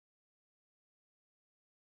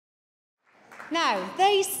Now,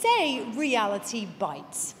 they say reality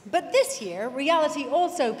bites, but this year, reality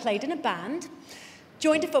also played in a band,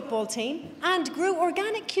 joined a football team, and grew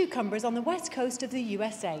organic cucumbers on the west coast of the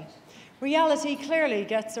USA. Reality clearly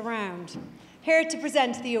gets around. Here to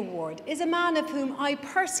present the award is a man of whom I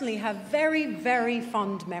personally have very, very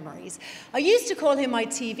fond memories. I used to call him my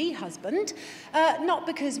TV husband, not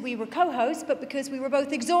because we were co-hosts, but because we were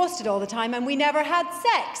both exhausted all the time and we never had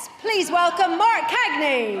sex. Please welcome Mark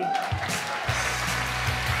Cagney.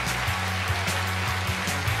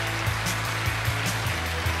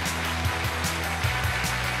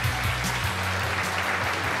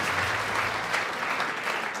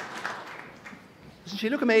 Doesn't she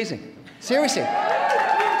look amazing? Seriously.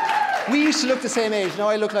 We used to look the same age. Now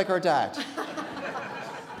I look like her dad.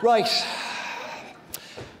 Right.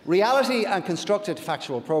 Reality and constructed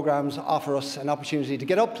factual programmes offer us an opportunity to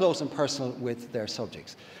get up close and personal with their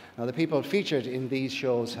subjects. Now, the people featured in these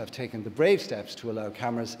shows have taken the brave steps to allow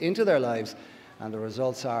cameras into their lives, and the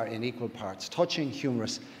results are in equal parts touching,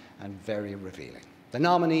 humorous, and very revealing. The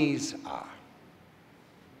nominees are...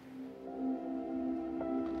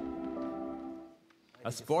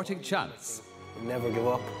 A Sporting Chance. We never give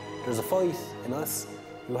up. There's a fight in us.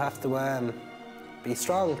 You have to be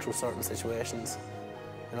strong through certain situations.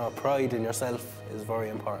 You know, pride in yourself is very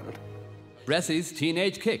important. Bressy's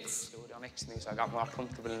Teenage Kicks. They're next to me, so I got more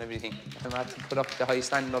comfortable and everything. I had to put up the high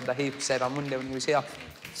standard of the heap said on Monday when he was here.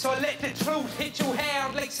 So let the truth hit you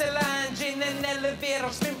hard like Solange in an elevator.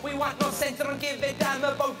 Smith, we want no centre and give a damn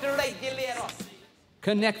about the regulator.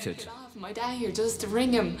 Connected. My dad here just to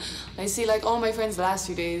ring him. I see like all my friends the last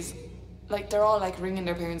few days, like they're all like ringing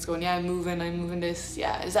their parents going, yeah, I'm moving this,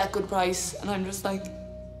 yeah, is that good price? And I'm just like,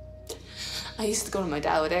 I used to go to my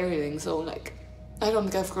dad with everything, so like, I don't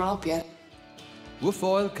think I've grown up yet.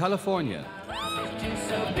 Wolfoil, California.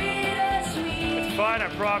 It's fine, I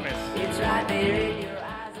promise. It's right there in your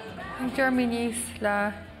eyes. I'm Jeremy Nies,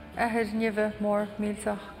 la ehid nive more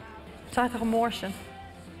milsach. Tata gemorsen.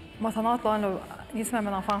 Maar dan had lang niets met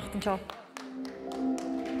mijn aanvangende job.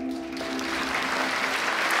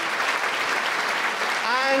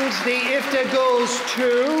 And the IFTA goes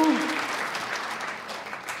to...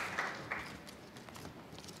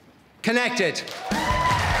 Connected.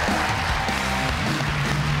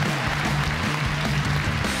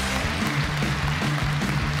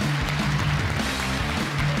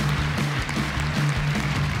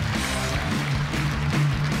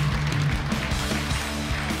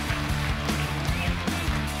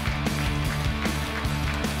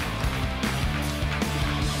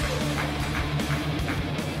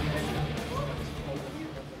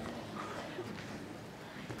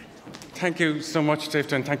 Thank you so much,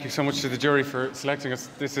 Dave, and thank you so much to the jury for selecting us.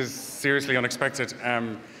 This is seriously unexpected.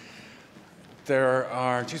 There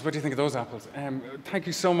are, geez, what do you think of those apples? Thank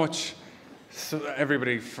you so much,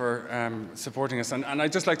 everybody, for supporting us. And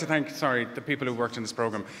I'd just like to thank, the people who worked in this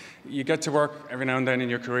programme. You get to work every now and then in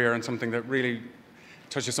your career on something that really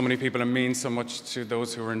touches so many people and means so much to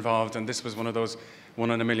those who were involved. And this was one of those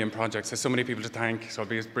one-in-a-million projects. There's so many people to thank, so I'll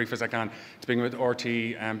be as brief as I can. To begin with RT,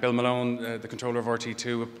 Bill Malone, the controller of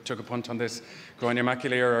RT2, took a punt on this. Grania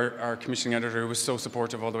McAleer, our commissioning editor, who was so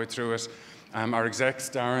supportive all the way through it. Our execs,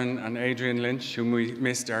 Darren and Adrian Lynch, whom we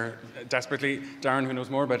missed desperately. Darren, who knows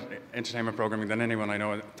more about entertainment programming than anyone I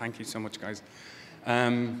know. Thank you so much, guys.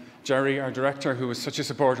 Jerry, our director, who was such a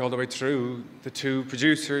support all the way through. The two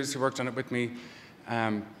producers who worked on it with me.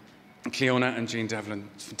 Cleona and Jean Devlin,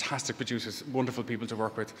 fantastic producers, wonderful people to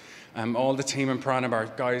work with. All the team in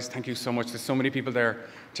Pranabar, guys, thank you so much. There's so many people there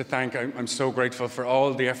to thank. I'm so grateful for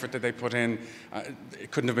all the effort that they put in. It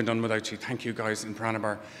couldn't have been done without you. Thank you, guys, in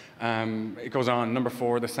Pranabar. It goes on. Number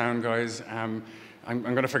 4, the sound guys. I'm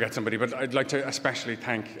going to forget somebody, but I'd like to especially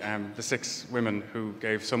thank the 6 women who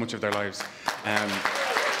gave so much of their lives.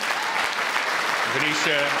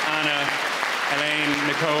 Venetia, Anna, Elaine,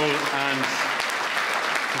 Nicole, and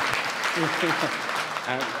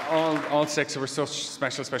all 6 who were such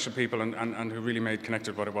special people and who really made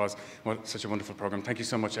Connected what it was. Such a wonderful programme. Thank you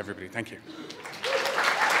so much, everybody. Thank you.